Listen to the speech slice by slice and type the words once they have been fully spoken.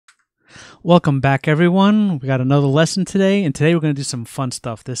Welcome back, everyone. We got another lesson today, and today we're going to do some fun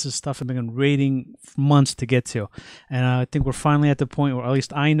stuff. This is stuff I've been waiting for months to get to, and I think we're finally at the point, or at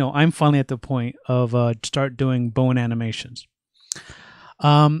least I know I'm finally at the point of start doing bone animations.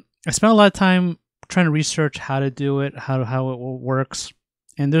 I spent a lot of time trying to research how to do it, how it works,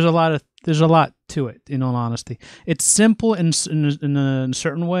 and there's a lot to it. In all honesty, it's simple in a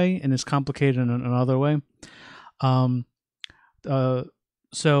certain way, and it's complicated in another way.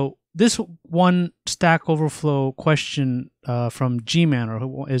 So this one Stack Overflow question from G-Man,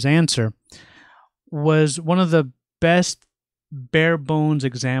 or his answer, was one of the best bare bones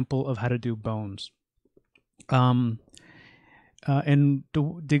example of how to do bones. And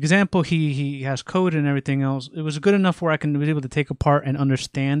the example he has code and everything else, it was good enough where I can be able to take apart and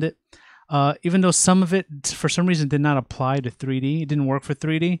understand it. Even though some of it, for some reason, did not apply to 3D, it didn't work for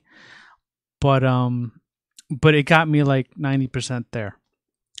 3D, but it got me like 90% there.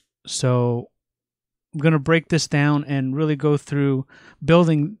 So I'm going to break this down and really go through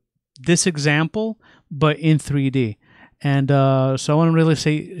building this example, but in 3D. And so I want to really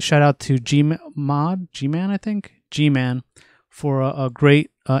say shout out to G-Man, I think? G-Man, for a great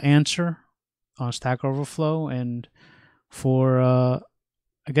answer on Stack Overflow. And for,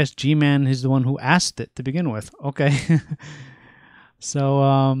 I guess G-Man is the one who asked it to begin with. Okay. So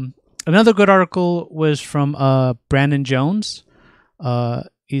another good article was from Brandon Jones.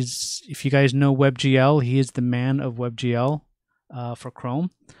 If you guys know WebGL, he is the man of WebGL for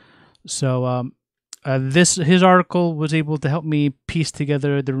Chrome. So his article was able to help me piece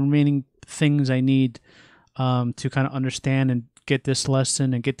together the remaining things I need to kind of understand and get this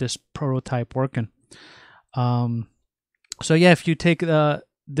lesson and get this prototype working. So yeah, if you take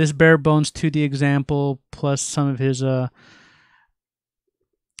this bare bones 2D example plus some of his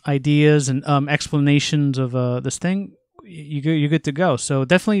ideas and explanations of this thing, you're good to go. So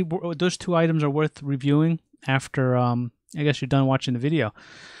definitely those two items are worth reviewing after I guess you're done watching the video.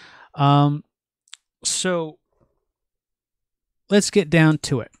 So let's get down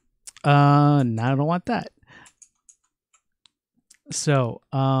to it. No, I don't want that. So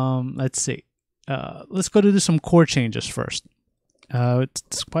let's see. Let's go to do some core changes first.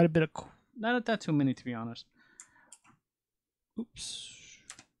 It's quite a bit of not that too many, to be honest. Oops.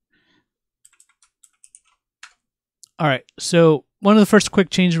 All right, so one of the first quick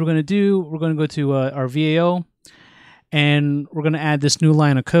changes we're going to do, we're going to go to our VAO, and we're going to add this new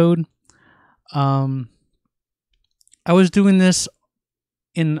line of code. I was doing this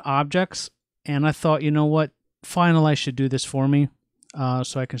in objects, and I thought, you know what, Finalize should do this for me,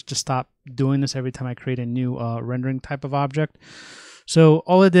 so I can just stop doing this every time I create a new rendering type of object. So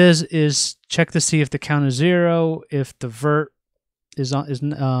all it is check to see if the count is 0, if the vert is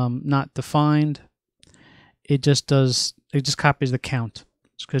not defined. It just copies the count,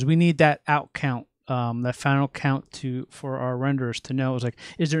 because we need that out count, that final count for our renderers to know. It's like,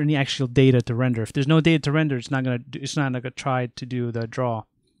 is there any actual data to render? If there's no data to render, it's not gonna try to do the draw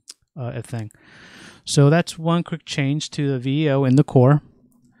thing. So that's one quick change to the VEO in the core.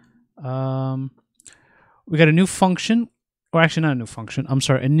 We got a new function, or actually not a new function. I'm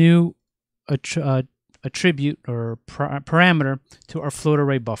sorry, a new attribute or parameter to our float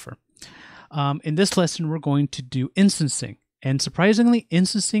array buffer. In this lesson, we're going to do instancing. And surprisingly,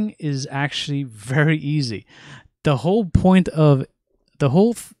 instancing is actually very easy. The whole point of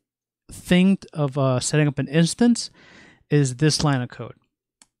thing of setting up an instance is this line of code.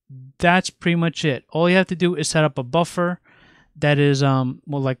 That's pretty much it. All you have to do is set up a buffer that is, well,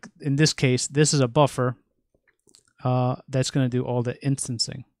 like in this case, this is a buffer that's going to do all the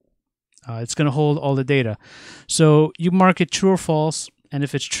instancing. It's going to hold all the data. So you mark it true or false, and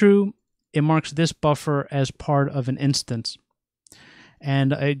if it's true, it marks this buffer as part of an instance,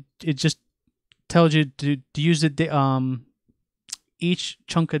 and it just tells you to use each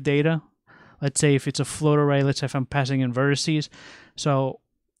chunk of data. Let's say if it's a float array, let's say if I'm passing in vertices, so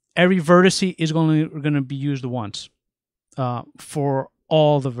every vertice is going to be used once for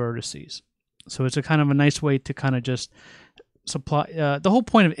all the vertices. So it's a kind of a nice way to kind of just supply. The whole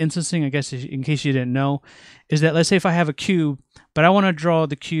point of instancing, I guess, in case you didn't know, is that let's say if I have a cube, but I want to draw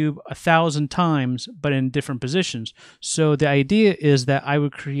the cube 1,000 times, but in different positions. So the idea is that I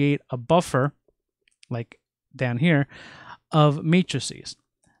would create a buffer, like down here, of matrices.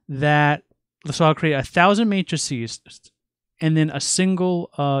 So I'll create 1,000 matrices, and then a single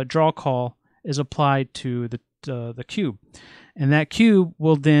draw call is applied to the cube, and that cube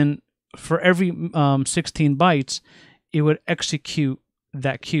will then, for every 16 bytes, it would execute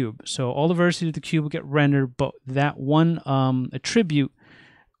that cube. So all the vertices of the cube will get rendered, but that one attribute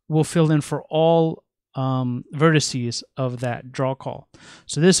will fill in for all vertices of that draw call.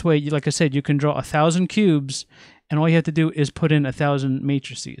 So this way, like I said, you can draw 1,000 cubes, and all you have to do is put in 1,000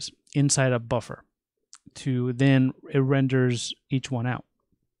 matrices inside a buffer. To then it renders each one out.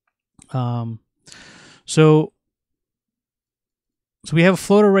 So we have a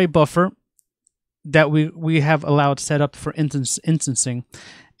float array buffer that we have allowed set up for instancing,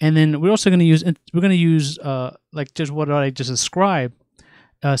 and then we're also going to use like just what I just described,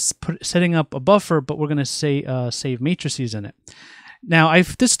 setting up a buffer, but we're going to say save matrices in it. Now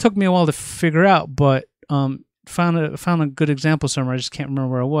this took me a while to figure out, but found a good example somewhere. I just can't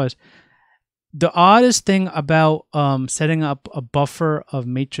remember where it was. The oddest thing about setting up a buffer of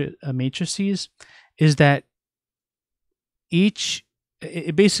matrices is that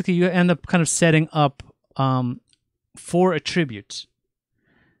basically you end up kind of setting up 4 attributes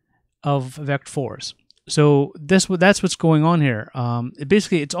of vec4s. So that's what's going on here.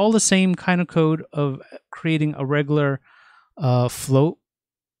 Basically, it's all the same kind of code of creating a regular float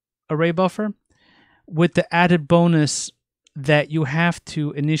array buffer, with the added bonus that you have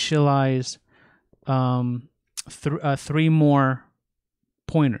to initialize 3 more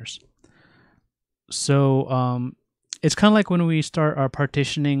pointers. So it's kind of like when we start our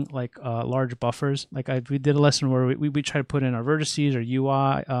partitioning like large buffers. Like we did a lesson where we try to put in our vertices or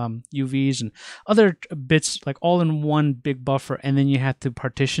UI, UVs, and other bits like all in one big buffer, and then you have to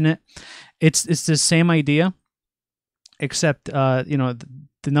partition it. It's the same idea, except the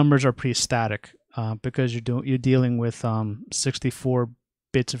numbers are pretty static because you're dealing with 64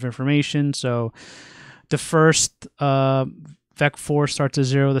 bits of information. So the first vec4 starts at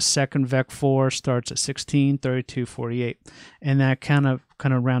 0, the second vec4 starts at 16, 32, 48, and that kind of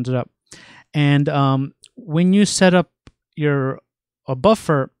rounds it up. And when you set up a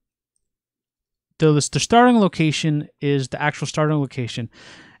buffer, the starting location is the actual starting location,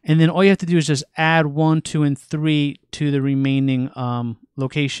 and then all you have to do is just add 1, 2, and 3 to the remaining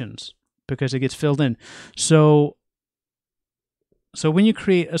locations, because it gets filled in. So when you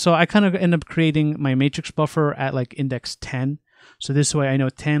I kind of end up creating my matrix buffer at like index 10. So this way I know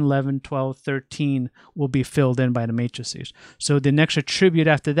 10, 11, 12, 13 will be filled in by the matrices. So the next attribute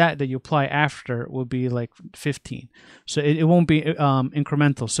after that you apply after will be like 15. So it won't be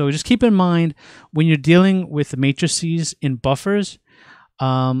incremental. So just keep in mind when you're dealing with the matrices in buffers,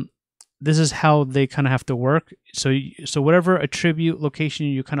 this is how they kind of have to work. So whatever attribute location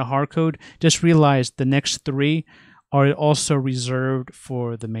you kind of hard code, just realize the next 3 are also reserved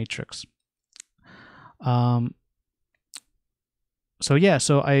for the matrix. So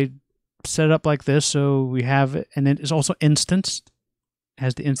I set it up like this. So we have it, and it is also instanced,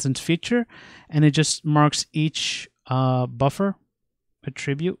 has the instance feature, and it just marks each buffer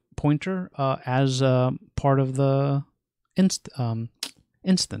attribute pointer as part of the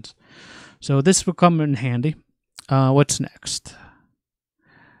instance. So this will come in handy. What's next?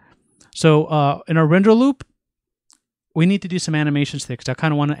 So in our render loop, we need to do some animations there because I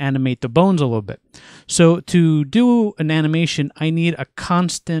kind of want to animate the bones a little bit. So to do an animation, I need a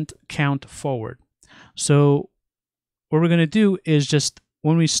constant count forward. So what we're going to do is just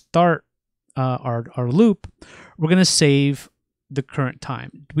when we start our loop, we're going to save the current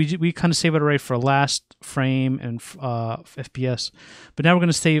time. We kind of save it already for last frame and FPS, but now we're going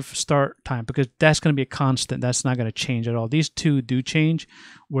to save start time because that's going to be a constant. That's not going to change at all. These two do change,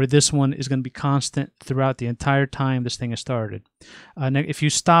 where this one is going to be constant throughout the entire time this thing is started. Now if you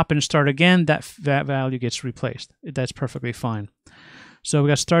stop and start again, that value gets replaced. That's perfectly fine. So we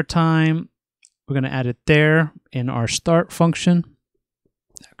got start time. We're going to add it there in our start function.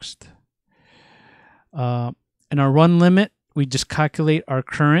 Next. In our run limit, we just calculate our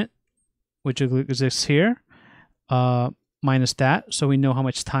current, which exists here, minus that, so we know how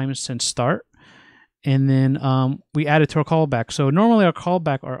much time since start. And then we add it to our callback. So normally our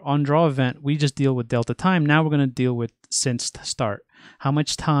callback, our onDraw event, we just deal with delta time. Now we're going to deal with since start. How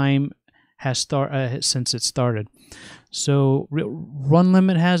much time has since it started? So run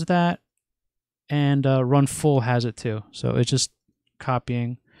limit has that, and run full has it too. So it's just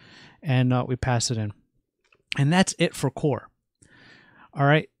copying, and we pass it in. And that's it for core. All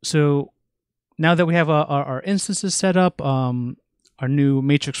right, so now that we have our instances set up, our new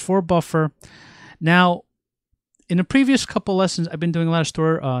matrix 4 buffer. Now, in the previous couple lessons, I've been doing a lot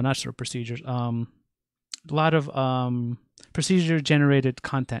of not store procedures, a lot of procedure-generated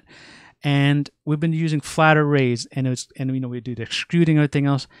content, and we've been using flat arrays, and we do the extruding and everything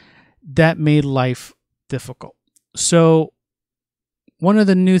else. That made life difficult. So one of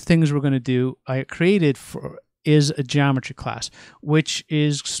the new things we're going to do, I created is a geometry class, which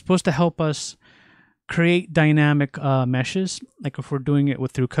is supposed to help us create dynamic meshes, like if we're doing it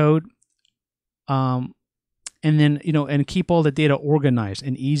through code. and then, and keep all the data organized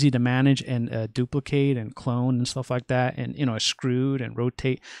and easy to manage and duplicate and clone and stuff like that, and extrude and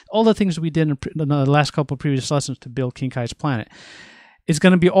rotate, all the things we did in the last couple of previous lessons to build King Kai's planet. It's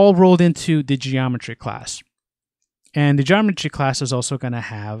going to be all rolled into the geometry class, and the geometry class is also going to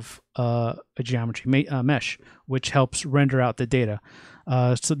have a geometry mesh, which helps render out the data.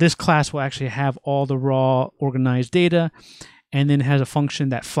 So this class will actually have all the raw organized data, and then has a function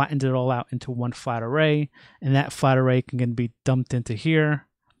that flattens it all out into one flat array, and that flat array can be dumped into here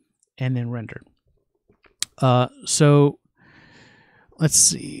and then rendered. So let's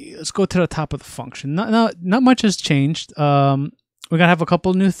see. Let's go to the top of the function. Not much has changed. We're gonna have a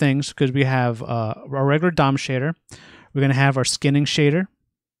couple new things because we have our regular DOM shader. We're gonna have our skinning shader.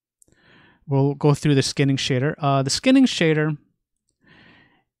 We'll go through the skinning shader. The skinning shader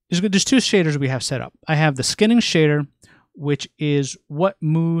there's two shaders we have set up. I have the skinning shader, which is what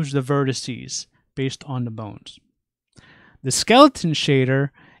moves the vertices based on the bones. The skeleton shader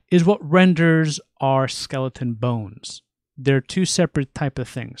is what renders our skeleton bones. They're two separate type of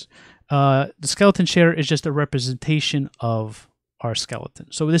things. The skeleton shader is just a representation of our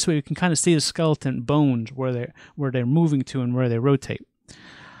skeleton. So this way you can kind of see the skeleton bones where they're moving to and where they rotate.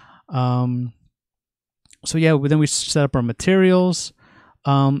 So yeah, then we set up our materials.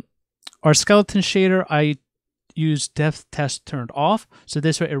 Our skeleton shader, I use depth test turned off, so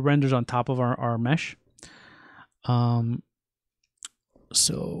this way it renders on top of our mesh.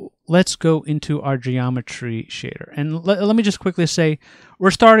 So let's go into our geometry shader, and let me just quickly say,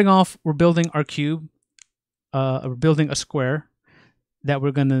 we're starting off, we're building our cube, we're building a square that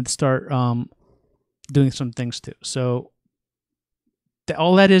we're going to start doing some things to. So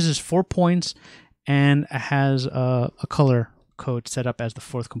all that is 4 points, and it has a color code set up as the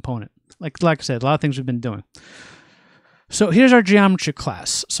fourth component. Like I said, a lot of things we've been doing. So here's our geometry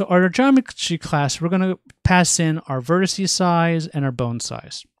class. So our geometry class, we're going to pass in our vertices size and our bone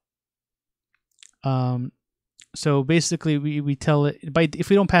size. So basically, we tell it, if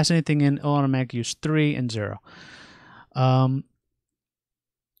we don't pass anything in, it'll automatically use 3 and 0.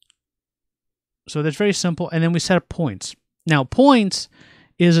 So that's very simple. And then we set up points. Now, points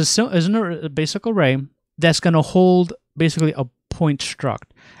is a basic array that's going to hold basically a point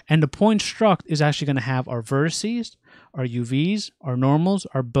struct. And the point struct is actually going to have our vertices, our UVs, our normals,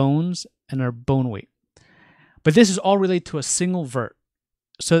 our bones, and our bone weight. But this is all related to a single vert.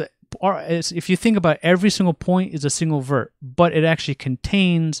 So if you think about it, every single point is a single vert, but it actually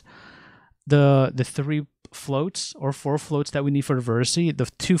contains the 3 floats or 4 floats that we need for the vertice,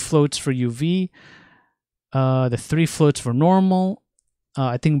 the 2 floats for UV, the 3 floats for normal.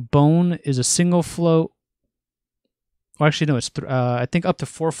 I think bone is a single float. Well, actually, no, it's I think up to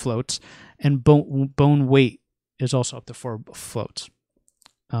 4 floats, and bone weight is also up to 4 floats.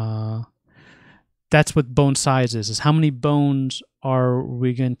 That's what bone size is how many bones are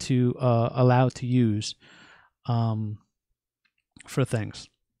we going to allow to use for things.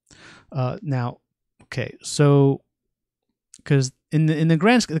 Now, okay, so because in the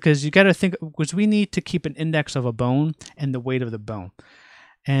grand, because you got to think, because we need to keep an index of a bone and the weight of the bone.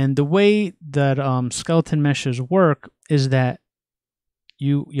 And the way that skeleton meshes work is that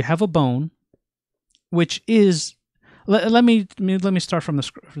you have a bone, which is, let me start from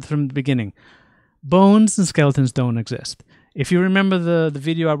the beginning. Bones and skeletons don't exist. If you remember the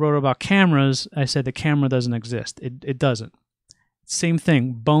video I wrote about cameras, I said the camera doesn't exist. It doesn't. Same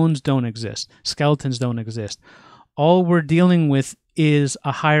thing. Bones don't exist. Skeletons don't exist. All we're dealing with is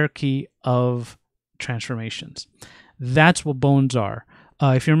a hierarchy of transformations. That's what bones are.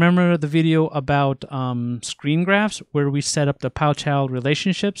 If you remember the video about screen graphs, where we set up the pal-child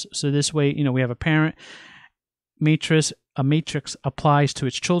relationships, so this way, we have a parent matrix, a matrix applies to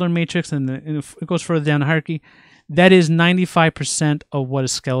its children matrix, and it goes further down the hierarchy. That is 95% of what a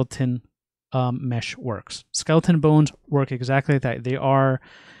skeleton mesh works. Skeleton bones work exactly like that. They are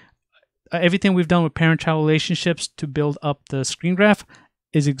everything we've done with parent-child relationships to build up the screen graph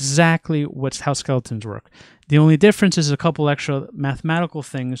is exactly how skeletons work. The only difference is a couple extra mathematical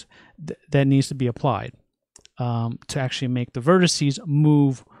things that needs to be applied to actually make the vertices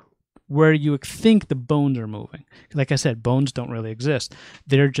move where you think the bones are moving. Like I said, bones don't really exist.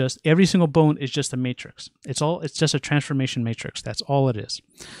 They're just, every single bone is just a matrix. It's just a transformation matrix. That's all it is.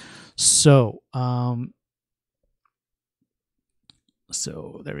 So,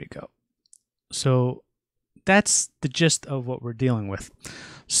 so there we go. So that's the gist of what we're dealing with.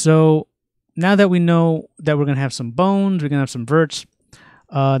 So now that we know that we're going to have some bones, we're going to have some verts,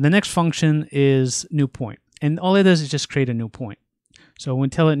 the next function is new point. And all it does is just create a new point. So when we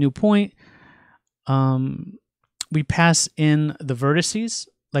tell it new point, we pass in the vertices.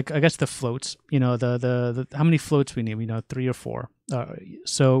 like I guess the floats, you know, the how many floats we need, 3 or 4.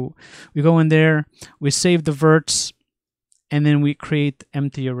 So we go in there, we save the verts, and then we create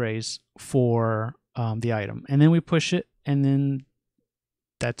empty arrays for the item, and then we push it, and then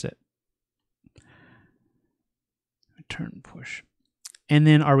that's it. Return push. And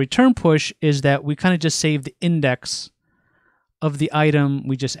then our return push is that we kind of just save the index of the item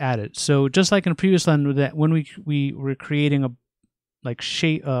we just added. So just like in a previous line, that when we were creating a like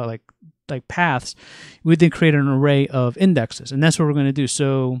shape like paths, we then create an array of indexes, and that's what we're going to do.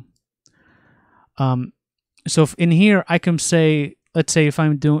 So so if in here I can say, let's say if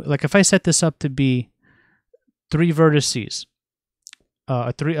I'm doing, like if I set this up to be 3 vertices,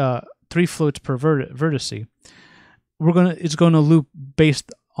 three floats per vertice, it's going to loop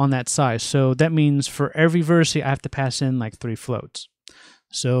based on that size. So that means for every vertice I have to pass in like 3 floats.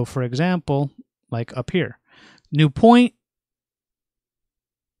 So for example, like up here, new point,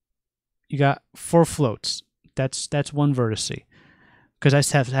 you got 4 floats. That's 1 vertice, because I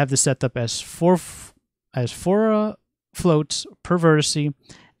have this set up as 4 floats per vertice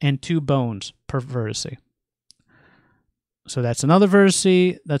and 2 bones per vertice. So that's another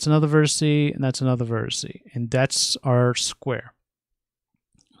vertice, that's another vertice, and that's another vertice, and that's our square.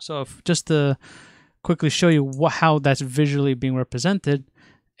 So just to quickly show you how that's visually being represented,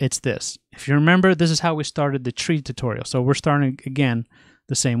 it's this. If you remember, this is how we started the tree tutorial. So we're starting again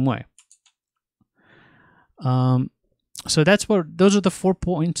the same way. So those are the 4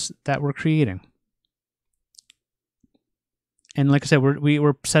 points that we're creating. And like I said,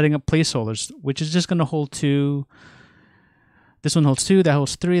 we're setting up placeholders, which is just going to hold 2. This one holds 2, that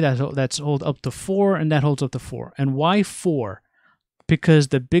holds 3, that's hold up to 4, and that holds up to 4. And why 4? Because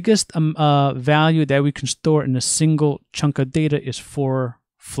the biggest value that we can store in a single chunk of data is 4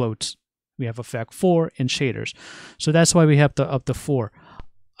 floats. We have a fact4 and shaders. So that's why we have up to 4.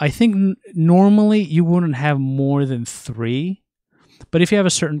 I think normally you wouldn't have more than 3, but if you have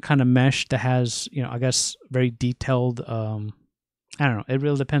a certain kind of mesh that has, I guess very detailed, I don't know, it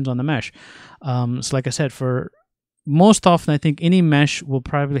really depends on the mesh. So like I said, for most often, I think any mesh will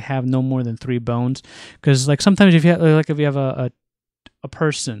probably have no more than 3 bones, because like sometimes if you have a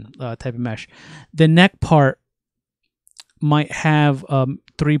person type of mesh, the neck part might have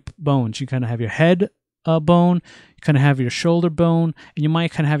 3 bones. You kind of have your head bone, you kind of have your shoulder bone, and you might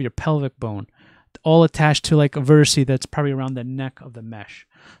kind of have your pelvic bone, all attached to like a vertice that's probably around the neck of the mesh.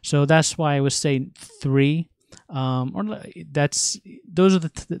 So that's why I was saying 3. Or those are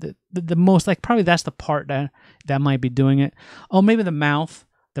the most, like, probably that's the part that might be doing it. Oh, maybe the mouth.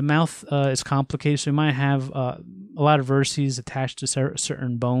 The mouth is complicated, so you might have a lot of vertices attached to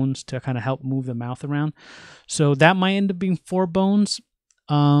certain bones to kind of help move the mouth around. So that might end up being 4 bones.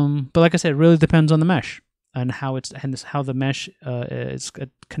 But like I said, it really depends on the mesh and how the mesh is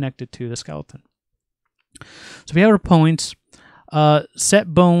connected to the skeleton. So we have our points.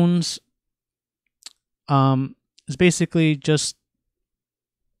 Set bones is basically just,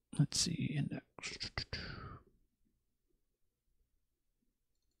 let's see, index.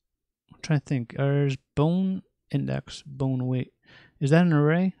 I'm trying to think. There's bone index, bone weight. Is that an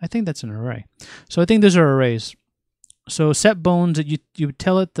array? I think that's an array. So I think those are arrays. So set bones, you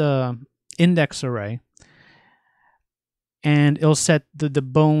tell it the index array, and it'll set the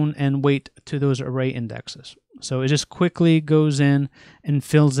bone and weight to those array indexes. So it just quickly goes in and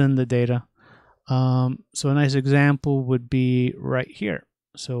fills in the data. So a nice example would be right here.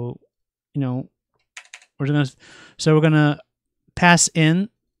 So, we're gonna pass in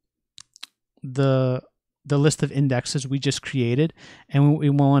the list of indexes we just created, and what we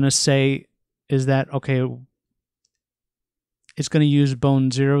want to say is that, okay, it's going to use bone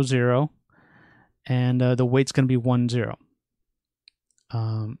 0, 0, and the weight's going to be 1, 0.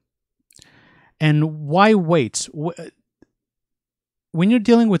 And why weights? When you're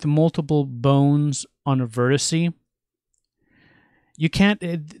dealing with multiple bones on a vertice, you can't,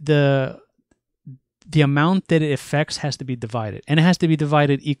 the amount that it affects has to be divided, and it has to be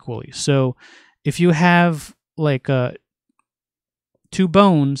divided equally. So if you have like 2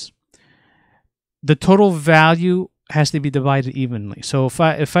 bones, the total value has to be divided evenly. So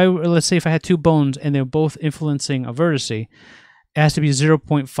let's say if I had 2 bones and they're both influencing a vertice, it has to be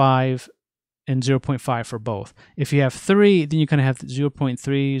 0.5 and 0.5 for both. If you have 3, then you kind of have 0.3,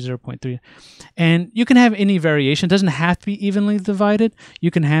 0.3. And you can have any variation. It doesn't have to be evenly divided.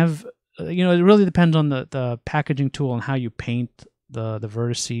 You can have, it really depends on the packaging tool and how you paint the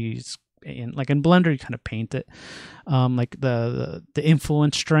vertices. Like in Blender, you kind of paint it, like the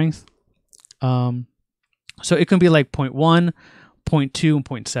influence strength. So it can be like 0.1, 0.2, and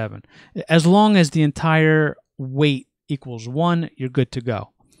 0.7. As long as the entire weight equals 1, you're good to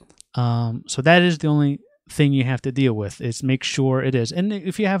go. So that is the only thing you have to deal with, is make sure it is. And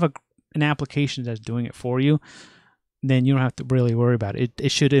if you have an application that's doing it for you, then you don't have to really worry about it.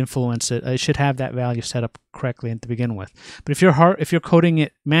 It should influence it. It should have that value set up correctly to begin with. But if you're coding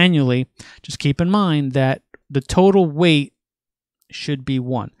it manually, just keep in mind that the total weight should be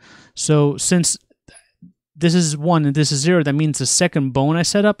 1. So since this is 1 and this is 0, that means the second bone I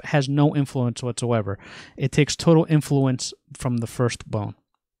set up has no influence whatsoever. It takes total influence from the first bone.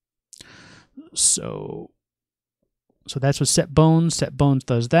 So that's what set bones. Set bones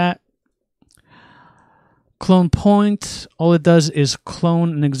does that. Clone point, all it does is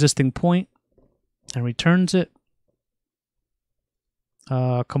clone an existing point and returns it.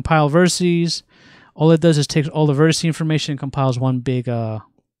 Compile vertices, all it does is takes all the vertice information and compiles one big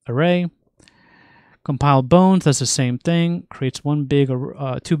array. Compile bones does the same thing, creates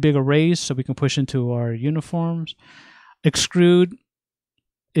two big arrays so we can push into our uniforms. Extrude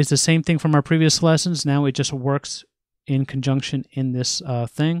is the same thing from our previous lessons. Now it just works in conjunction in this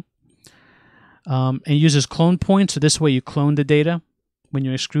thing. And uses clone point, so this way you clone the data. When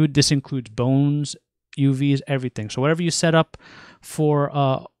you extrude, this includes bones, UVs, everything. So whatever you set up for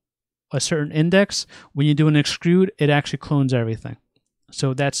a certain index, when you do an extrude, it actually clones everything.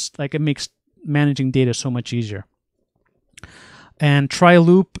 So that's like, it makes managing data so much easier. And try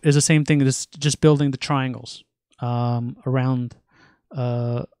loop is the same thing. It's just building the triangles around.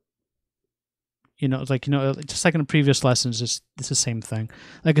 It's like, just like in the previous lessons, it's the same thing.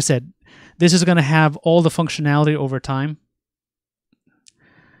 Like I said, this is going to have all the functionality over time.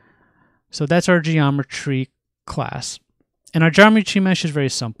 So that's our geometry class. And our geometry mesh is very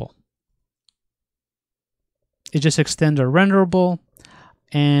simple. It just extends our renderable,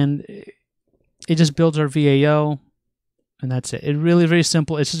 and it just builds our VAO, and that's it. It's really very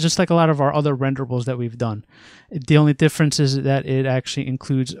simple. It's just like a lot of our other renderables that we've done. The only difference is that it actually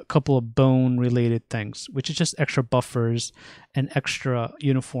includes a couple of bone-related things, which is just extra buffers and extra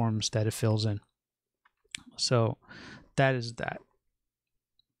uniforms that it fills in. So that is that.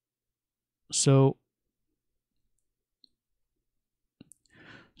 So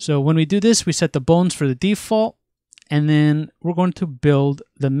when we do this, we set the bones for the default, and then we're going to build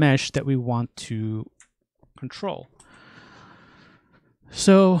the mesh that we want to control.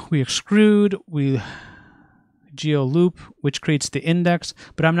 So we extrude, we geo loop, which creates the index,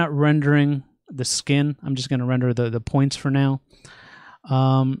 but I'm not rendering the skin. I'm just going to render the points for now.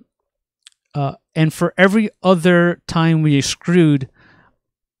 And for every other time we extrude,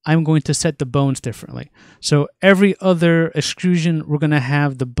 I'm going to set the bones differently. So every other extrusion, we're going to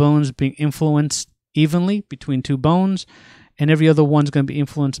have the bones being influenced evenly between 2 bones, and every other one's going to be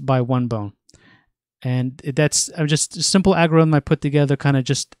influenced by 1 bone. And that's just a simple algorithm I put together, kind of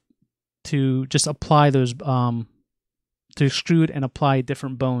just to apply those, to extrude and apply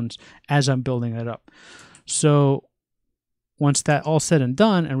different bones as I'm building it up. So once that all said and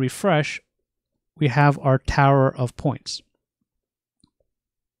done and refresh, we have our tower of points.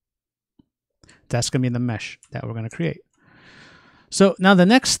 That's going to be the mesh that we're going to create. So now the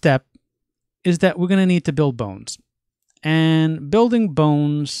next step is that we're going to need to build bones. And building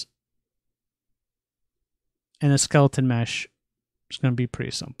bones and a skeleton mesh is going to be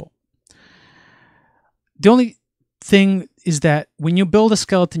pretty simple. The only thing is that when you build a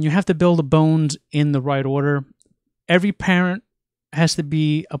skeleton, you have to build the bones in the right order. Every parent has to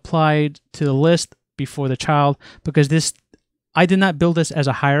be applied to the list before the child, because I did not build this as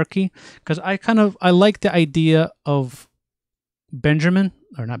a hierarchy, because I like the idea of Brandon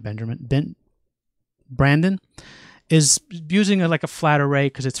is using like a flat array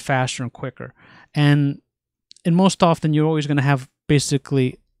because it's faster and quicker. And most often, you're always going to have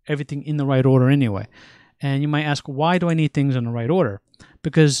basically everything in the right order anyway. And you might ask, why do I need things in the right order?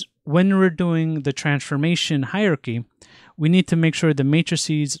 Because when we're doing the transformation hierarchy, we need to make sure the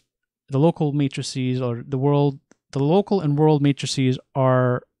matrices, the local matrices, or the local and world matrices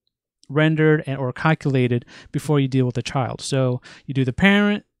are rendered or calculated before you deal with the child. So you do the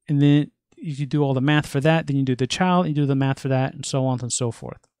parent, and then you do all the math for that. Then you do the child, and you do the math for that, and so on and so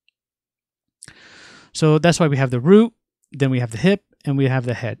forth. So that's why we have the root, then we have the hip, and we have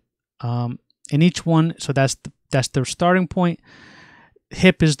the head. And each one, so that's the starting point.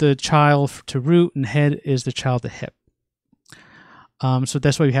 Hip is the child to root, and head is the child to hip. So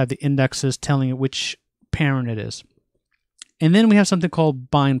that's why we have the indexes telling it which parent it is. And then we have something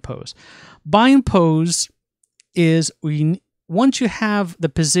called bind pose. Bind pose is once you have the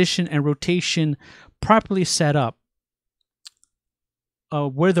position and rotation properly set up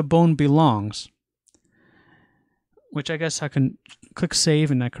where the bone belongs, which I guess I can click save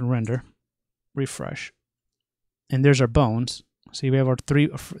and I can render, refresh. And there's our bones. See, we have our three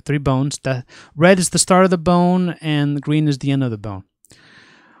bones. The red is the start of the bone, and the green is the end of the bone.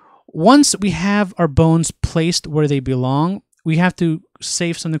 Once we have our bones placed where they belong, we have to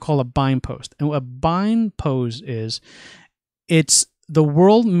save something called a bind post. And what a bind pose is, it's the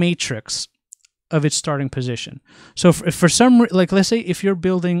world matrix of its starting position. So if for some, like let's say if you're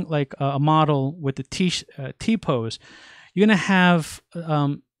building like a model with the T pose, you're gonna have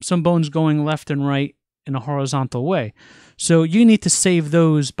some bones going left and right in a horizontal way. So you need to save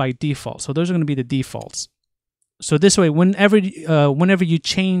those by default. So those are going to be the defaults. So this way, whenever you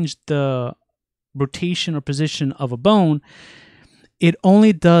change the rotation or position of a bone, it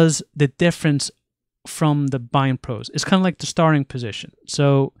only does the difference from the bind pose. It's kind of like the starting position.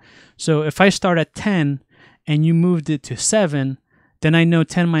 So if I start at 10 and you moved it to 7, then I know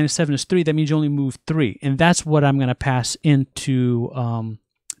 10 minus 7 is 3. That means you only moved 3. And that's what I'm going to pass into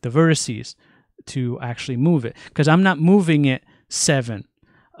the vertices to actually move it, because I'm not moving it 7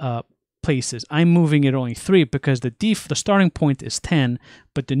 places. I'm moving it only 3 because the starting point is 10,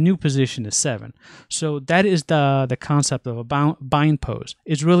 but the new position is 7. So that is the concept of a bind pose.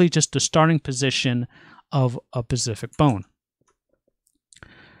 It's really just the starting position of a specific bone.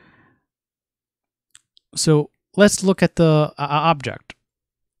 So let's look at the object.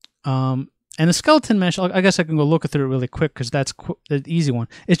 And the skeleton mesh, I guess I can go look through it really quick because that's the easy one.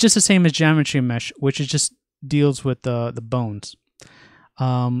 It's just the same as geometry mesh, which is just deals with the bones.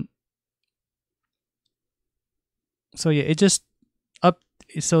 So yeah, it just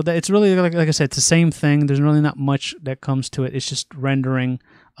so that it's really like I said, it's the same thing. There's really not much that comes to it. It's just rendering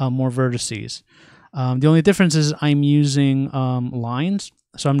more vertices. The only difference is I'm using lines.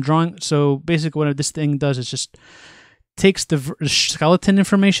 So I'm drawing. So basically, what this thing does is just takes the skeleton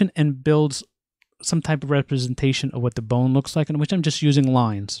information and builds some type of representation of what the bone looks like, in which I'm just using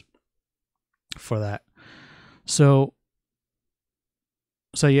lines for that. So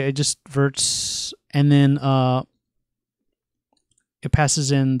yeah, it just verts, and then it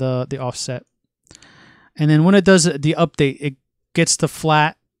passes in the offset, and then when it does the update, it gets the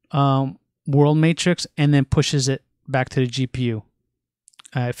flat world matrix and then pushes it back to the GPU.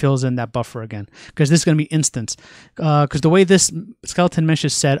 It fills in that buffer again, because this is going to be instance. Because the way this skeleton mesh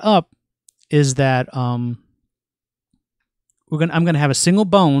is set up is that I'm going to have a single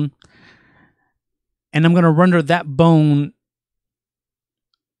bone, and I'm going to render that bone,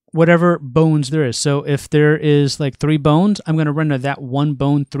 whatever bones there is. So if there is like 3 bones, I'm going to render that one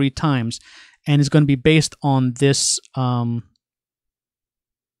bone 3 times, and it's going to be based on this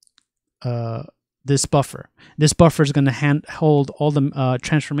this buffer. This buffer is going to hold all the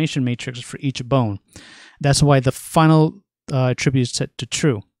transformation matrices for each bone. That's why the final attribute is set to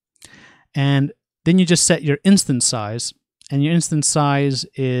true. And then you just set your instance size, and your instance size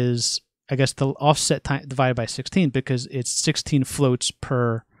is, I guess, the offset time divided by 16, because it's 16 floats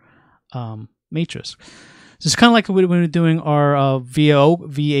per matrix. So it's kind of like when we're doing our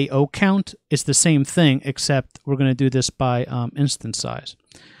VAO count. It's the same thing, except we're going to do this by instance size.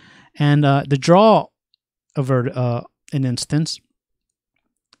 And the draw of an instance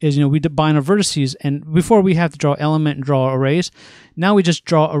is, we define our vertices, and before we have to draw element and draw arrays. Now we just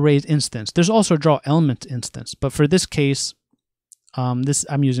draw arrays instance. There's also draw element instance, but for this case, I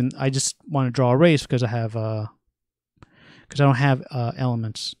just want to draw arrays because I don't have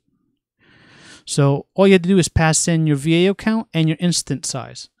elements. So all you have to do is pass in your VAO count and your instance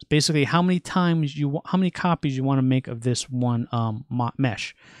size. It's basically how many copies you want to make of this one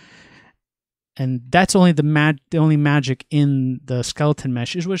mesh. And that's only the only magic in the skeleton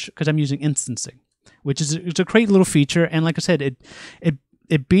mesh is because I'm using instancing, which is it's a great little feature. And like I said, it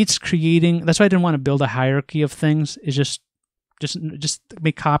beats creating. That's why I didn't want to build a hierarchy of things. It's just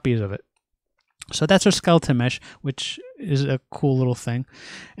make copies of it. So that's our skeleton mesh, which is a cool little thing.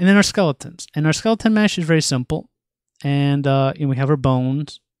 And then our skeletons. And our skeleton mesh is very simple. And we have our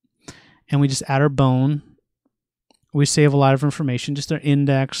bones, and we just add our bone. We save a lot of information, just our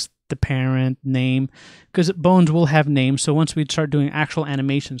index, the parent, name, because bones will have names. So once we start doing actual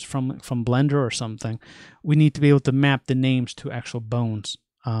animations from Blender or something, we need to be able to map the names to actual bones.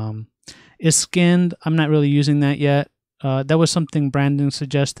 Is skinned. I'm not really using that yet. That was something Brandon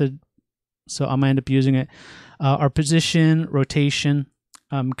suggested, so I might end up using it. Our position, rotation,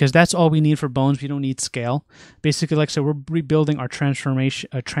 because that's all we need for bones. We don't need scale. Basically, like I said, we're rebuilding our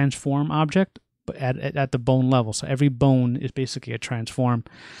transform object, but at the bone level. So every bone is basically a transform.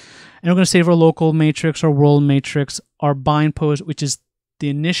 And we're going to save our local matrix, our world matrix, our bind pose, which is the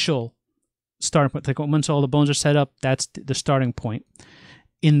initial starting point. Like once all the bones are set up, that's the starting point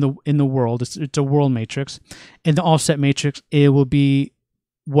in the world. It's a world matrix. And the offset matrix, it will be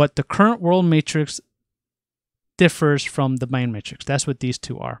what the current world matrix differs from the main matrix. That's what these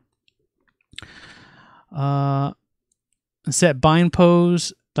two are. Set bind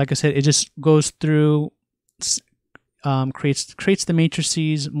pose, like I said, it just goes through, creates the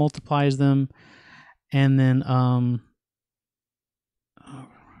matrices, multiplies them, and then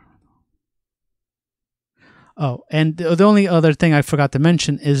and the only other thing I forgot to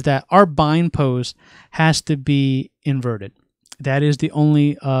mention is that our bind pose has to be inverted. That is the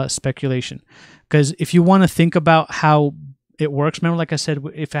only speculation. Because if you want to think about how it works, remember, like I said,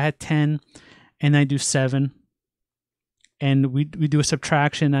 if I had 10 and I do 7, and we do a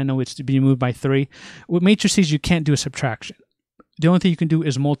subtraction, I know it's to be moved by 3. With matrices, you can't do a subtraction. The only thing you can do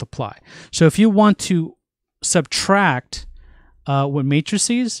is multiply. So if you want to subtract with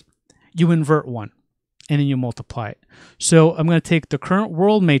matrices, you invert one, and then you multiply it. So I'm going to take the current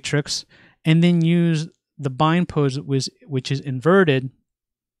world matrix and then use the bind pose, which is inverted,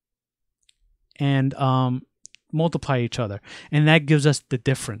 and multiply each other. And that gives us the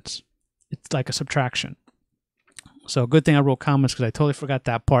difference. It's like a subtraction. So good thing I wrote comments, because I totally forgot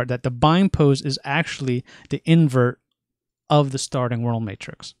that part, that the bind pose is actually the invert of the starting world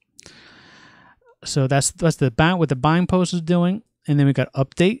matrix. So that's what the bind pose is doing. And then we got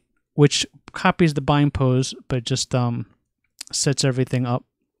update, which copies the bind pose, but just sets everything up.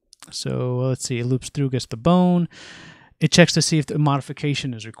 So let's see, it loops through, gets the bone. It checks to see if the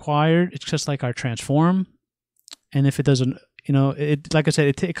modification is required. It's just like our transform. And if it doesn't, it, like I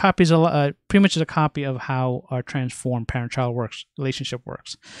said, it copies a lot, pretty much is a copy of how our transform parent-child relationship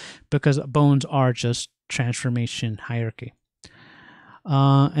works, because bones are just transformation hierarchy.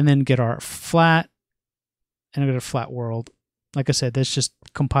 And then get our flat, and get a flat world. Like I said, this just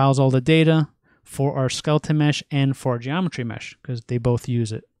compiles all the data for our skeleton mesh and for our geometry mesh, because they both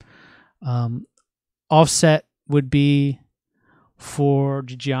use it. Offset would be for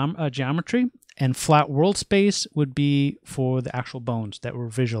geometry, and flat world space would be for the actual bones that we're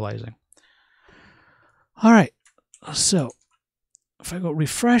visualizing. All right, so if I go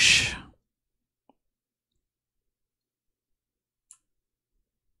refresh,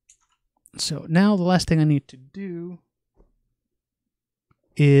 so now the last thing I need to do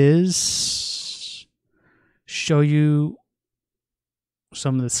is show you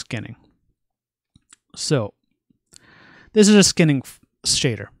some of the skinning. So this is a skinning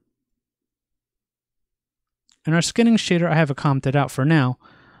shader. And our skinning shader, I have it commented out for now,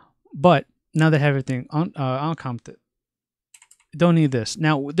 but now that I have everything uncommented, don't need this.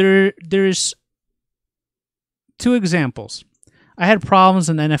 Now there's 2 examples. I had problems,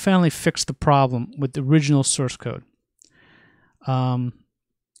 and then I finally fixed the problem with the original source code.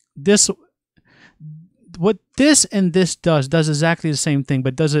 What this and this does exactly the same thing,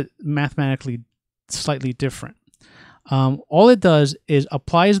 but does it mathematically slightly different. All it does is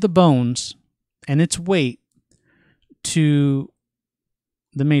applies the bones and its weight to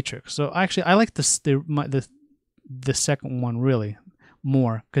the matrix. So actually, I like the second one really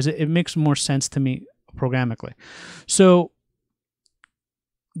more, because it makes more sense to me programmatically. So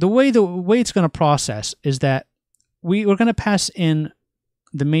the way it's going to process is that we're going to pass in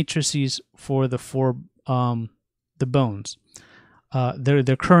the matrices for the bones,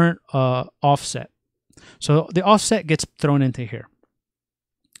 their current offset. So the offset gets thrown into here.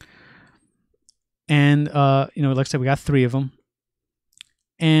 And, like I said, we got 3 of them.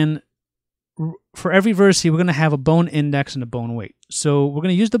 And for every vertex, we're going to have a bone index and a bone weight. So we're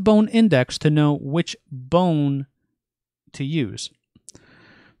going to use the bone index to know which bone to use.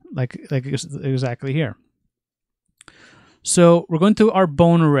 Like exactly here. So we're going to our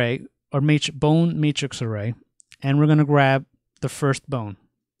bone array, our bone matrix array, and we're going to grab the first bone.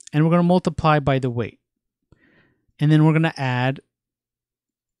 And we're going to multiply by the weight. And then we're going to add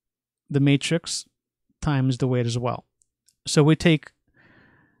the matrix times the weight as well. So we take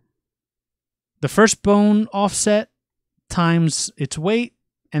the first bone offset times its weight,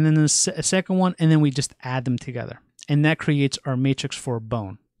 and then the second one, and then we just add them together. And that creates our matrix for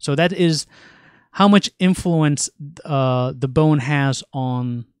bone. So that is how much influence the bone has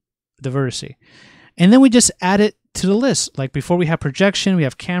on the vertex. And then we just add it to the list. Like before, we have projection, we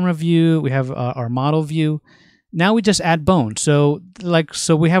have camera view, we have our model view. Now we just add bone. So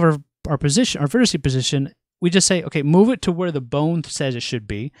we have our position, our vertex position. We just say, okay, move it to where the bone says it should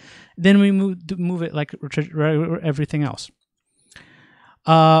be. Then we move it like everything else.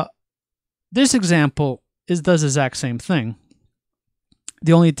 This example does the exact same thing.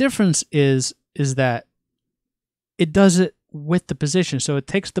 The only difference is that it does it with the position. So it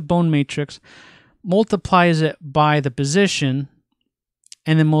takes the bone matrix, multiplies it by the position,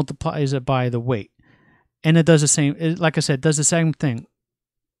 and then multiplies it by the weight. And it does the same, like I said, does the same thing.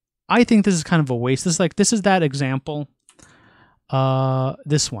 I think this is kind of a waste. This is that example.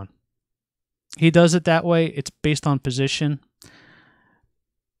 This one. He does it that way. It's based on position.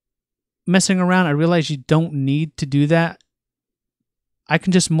 Messing around, I realize you don't need to do that. I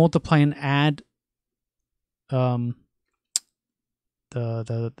can just multiply and add the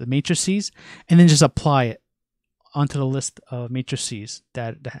matrices, and then just apply it onto the list of matrices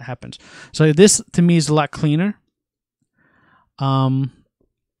that happens. So this to me is a lot cleaner than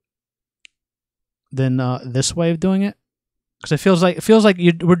this way of doing it, because it feels like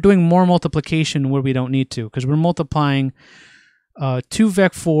we're doing more multiplication where we don't need to, because we're multiplying 2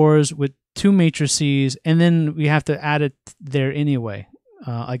 vec4s with 2 matrices, and then we have to add it there anyway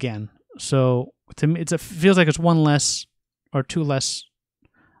again. So to me, it feels like it's 1 less or 2 less.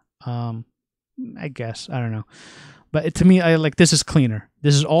 I guess, I don't know, but to me, this is cleaner.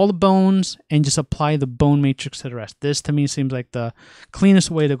 This is all the bones, and just apply the bone matrix to the rest. This to me seems like the cleanest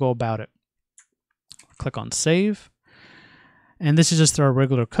way to go about it. Click on save, and this is just our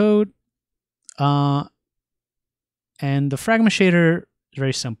regular code. And the fragment shader is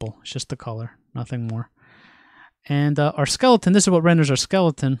very simple. It's just the color, nothing more. And our skeleton, this is what renders our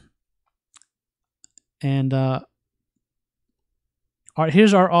skeleton. And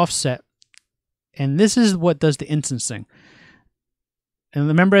here's our offset. And this is what does the instancing. And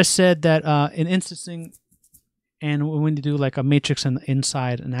remember I said that in instancing, and when you do like a matrix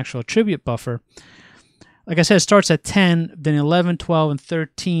inside an actual attribute buffer, like I said, it starts at 10, then 11, 12, and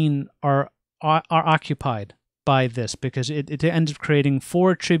 13 are occupied by this, because it ends up creating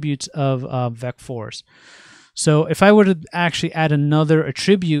 4 attributes of vec4s. So if I were to actually add another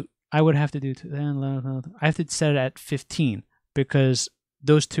attribute, I would have to do I have to set it at 15, because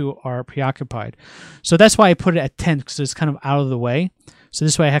those 2 are preoccupied. So that's why I put it at 10, because it's kind of out of the way. So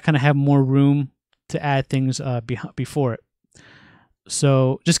this way I kind of have more room to add things before it.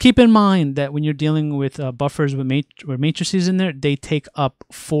 So just keep in mind that when you're dealing with buffers with matrices in there, they take up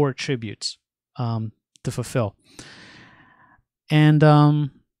 4 attributes to fulfill. And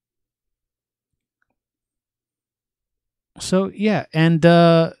so yeah, and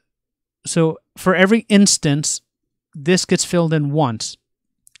so for every instance, this gets filled in once,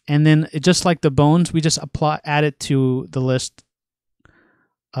 and then just like the bones, we just add it to the list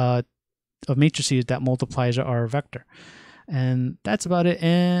of matrices that multiplies our vector. And that's about it,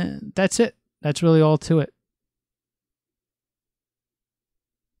 and that's it. That's really all to it.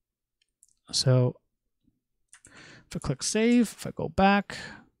 So if I click save, if I go back,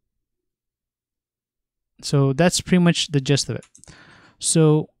 so that's pretty much the gist of it.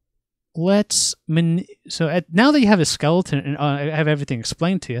 So now that you have a skeleton and I have everything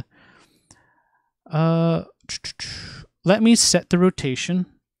explained to you, let me set the rotation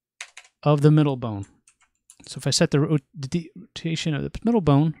of the middle bone. So if I set the rotation of the middle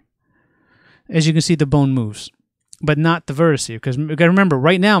bone, as you can see, the bone moves, but not the vertice, because you got to remember,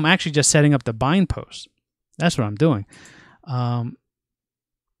 right now I'm actually just setting up the bind post. That's what I'm doing. Oh,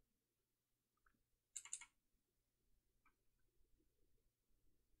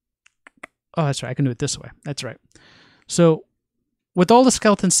 that's right. I can do it this way. That's right. So with all the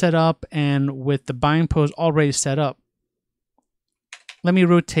skeletons set up and with the bind post already set up, let me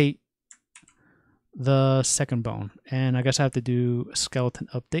rotate the second bone. And I guess I have to do a skeleton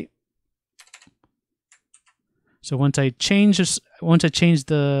update. So once I change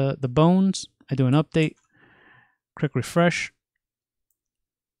the bones, I do an update, click refresh.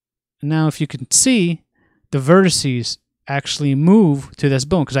 Now if you can see, the vertices actually move to this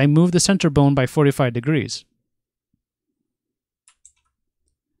bone, because I moved the center bone by 45 degrees.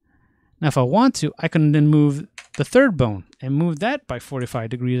 Now if I want to, I can then move the third bone and move that by 45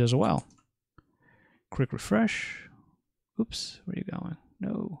 degrees as well. Quick refresh. Oops, where are you going?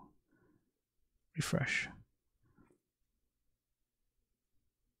 No. Refresh.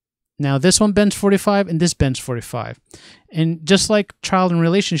 Now this one bends 45 and this bends 45. And just like child-parent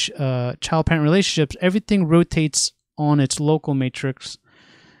relationships, everything rotates on its local matrix.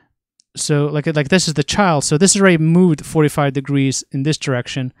 So like this is the child. So this is already moved 45 degrees in this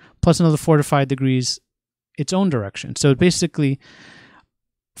direction, plus another 45 degrees its own direction. So basically,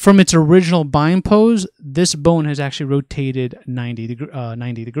 from its original bind pose, this bone has actually rotated 90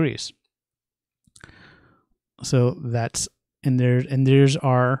 degrees. So that's, and there's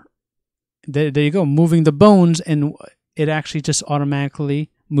our, there you go, moving the bones, and it actually just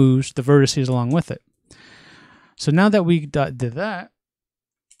automatically moves the vertices along with it. So now that we did that,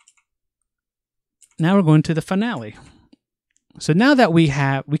 now we're going to the finale. So now that we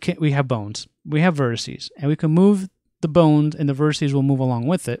have bones, we have vertices, and we can move the bones, and the vertices will move along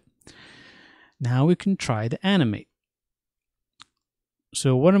with it. Now we can try to animate.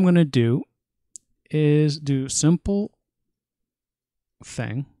 So what I'm going to do is do simple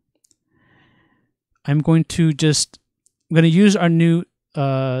thing. I'm going to use our new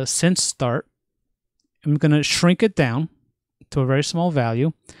since start. I'm going to shrink it down to a very small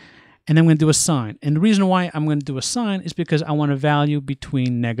value, and then I'm going to do a sign. And the reason why I'm going to do a sign is because I want a value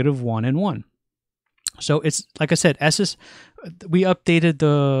between -1 and 1. So it's like I said, we updated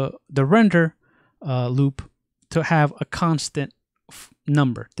the render loop to have a constant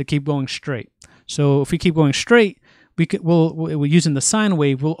number to keep going straight. So if we keep going straight, we're using the sine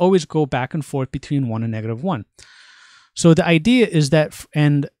wave. We'll always go back and forth between 1 and -1. So the idea is that,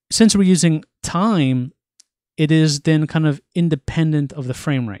 and since we're using time, it is then kind of independent of the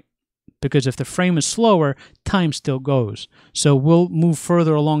frame rate, because if the frame is slower, time still goes. So we'll move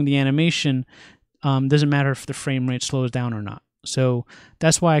further along the animation. Doesn't matter if the frame rate slows down or not. So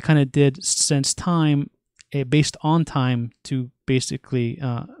that's why I kind of did sense time based on time to basically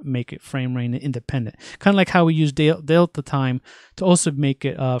make it frame rate independent. Kind of like how we use delta time to also make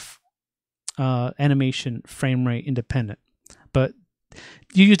it animation frame rate independent. But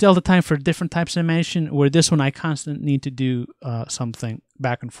you use delta time for different types of animation, where this one I constantly need to do something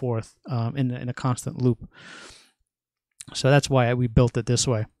back and forth in a constant loop. So that's why we built it this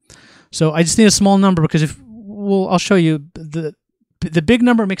way. So I just need a small number, because I'll show you the big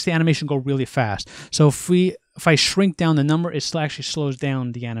number makes the animation go really fast. So if I shrink down the number, it actually slows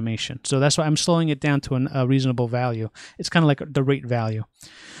down the animation. So that's why I'm slowing it down to a reasonable value. It's kind of like the rate value.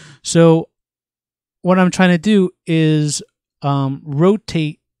 So what I'm trying to do is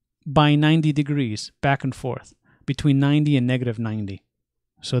rotate by 90 degrees back and forth between 90 and -90.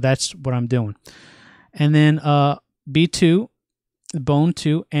 So that's what I'm doing. And then B2, bone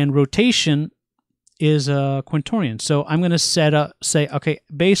 2, and rotation is quintorian. So I'm going to say, okay,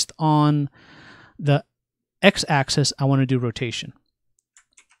 based on the x-axis, I want to do rotation.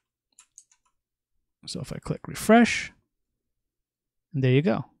 So if I click refresh, and there you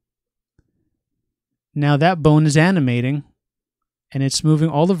go. Now that bone is animating, and it's moving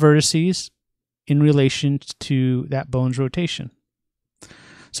all the vertices in relation to that bone's rotation.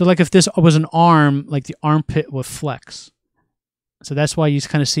 So like if this was an arm, like the armpit would flex. So that's why you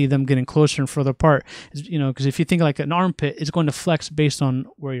kind of see them getting closer and further apart. You know, because if you think like an armpit, it's going to flex based on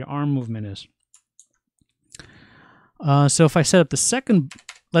where your arm movement is. So if I set up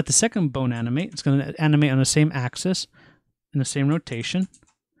let the second bone animate, it's going to animate on the same axis in the same rotation.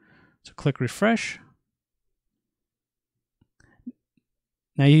 So click refresh.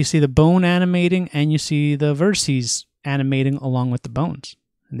 Now you see the bone animating, and you see the vertices animating along with the bones.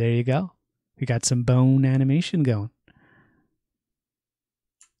 And there you go. We got some bone animation going.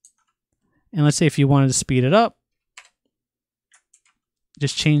 And let's say if you wanted to speed it up,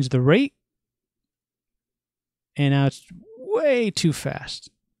 just change the rate. And now it's way too fast.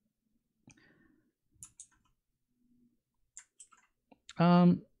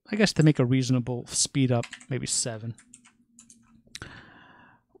 I guess to make a reasonable speed up, maybe 7.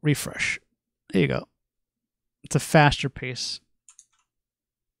 Refresh. There you go. It's a faster pace.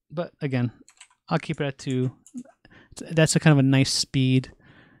 But again, I'll keep it at 2. That's a kind of a nice speed.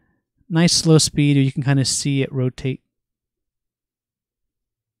 Nice slow speed where you can kind of see it rotate.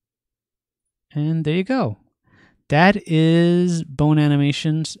 And there you go. That is bone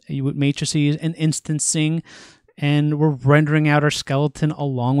animations with matrices and instancing, and we're rendering out our skeleton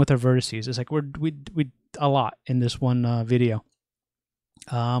along with our vertices. It's like we a lot in this one video.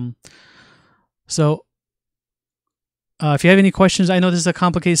 So if you have any questions, I know this is a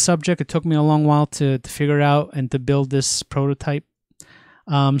complicated subject. It took me a long while to figure it out and to build this prototype.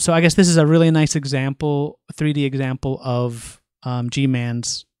 So I guess this is a really nice example, 3D example of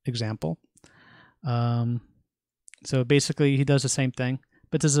G-Man's example. So basically he does the same thing,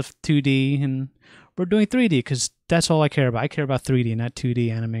 but this is a 2D, and we're doing 3D because that's all I care about. I care about 3D, not 2D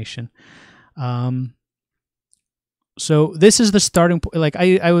animation. So this is the starting point. Like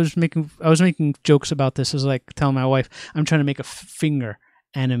I was making jokes about this. Is like telling my wife, I'm trying to make a finger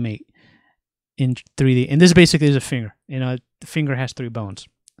animate in 3D, and this basically is a finger. You know, the finger has 3 bones.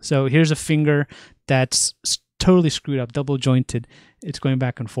 So here's a finger that's totally screwed up, double jointed. It's going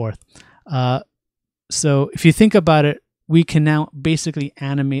back and forth. So if you think about it, we can now basically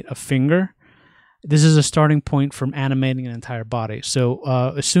animate a finger. This is a starting point from animating an entire body. So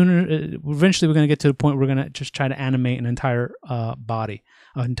eventually we're going to get to the point where we're going to just try to animate an entire body,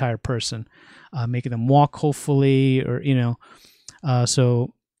 an entire person, making them walk, hopefully, or, you know.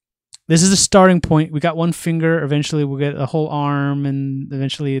 So this is the starting point. We got one finger. Eventually we'll get a whole arm, and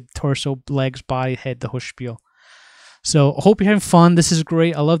eventually torso, legs, body, head, the whole spiel. So I hope you're having fun. This is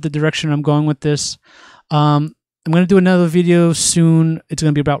great. I love the direction I'm going with this. I'm going to do another video soon. It's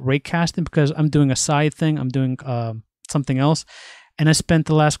going to be about rate casting because I'm doing a side thing. I'm doing something else. And I spent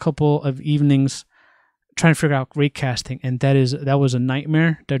the last couple of evenings trying to figure out rate casting. And that was a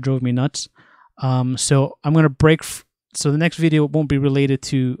nightmare. That drove me nuts. So I'm going to break. So the next video won't be related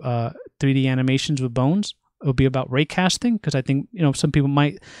to 3D animations with bones. It'll be about rate casting because I think, some people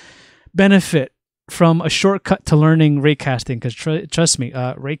might benefit from a shortcut to learning rate casting because trust me,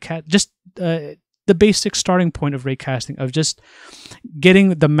 the basic starting point of rate casting of just getting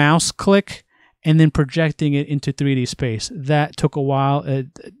the mouse click and then projecting it into 3D space. That took a while. I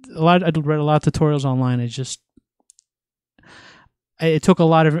read a lot of tutorials online. It took a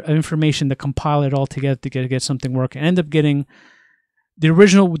lot of information to compile it all together to get something working. I ended up getting the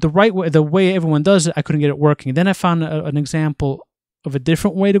right way, the way everyone does it. I couldn't get it working. Then I found an example of a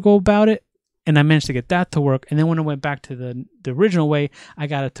different way to go about it, and I managed to get that to work. And then when I went back to the original way, I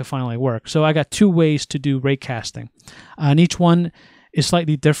got it to finally work. So I got 2 ways to do rate casting, and each one is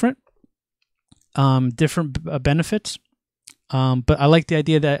slightly different, different benefits. But I like the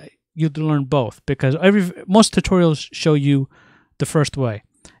idea that you learn both because most tutorials show you the first way,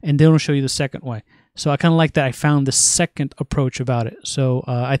 and they don't show you the second way. So I kind of like that I found the second approach about it. So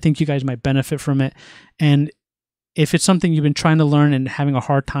I think you guys might benefit from it. And if it's something you've been trying to learn and having a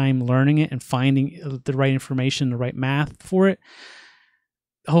hard time learning it and finding the right information, the right math for it,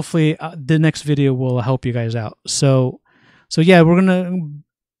 hopefully the next video will help you guys out. So yeah,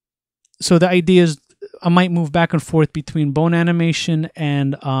 so the idea is I might move back and forth between bone animation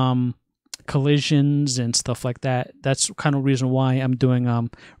and collisions and stuff like that. That's kind of the reason why I'm doing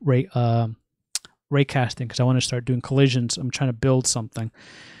rate casting, because I want to start doing collisions. I'm trying to build something.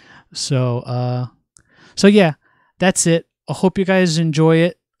 So yeah, that's it. I hope you guys enjoy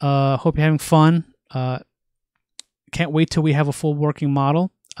it. Hope you're having fun. Can't wait till we have a full working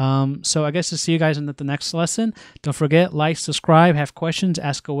model. So I guess to see you guys in the next lesson. Don't forget, like, subscribe, have questions,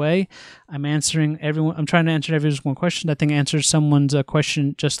 ask away. I'm trying to answer everyone's one question. I think I answered someone's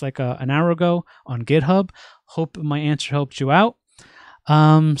question just like an hour ago on GitHub. Hope my answer helped you out.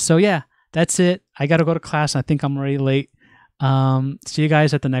 So yeah, that's it. I got to go to class. I think I'm already late. See you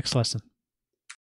guys at the next lesson.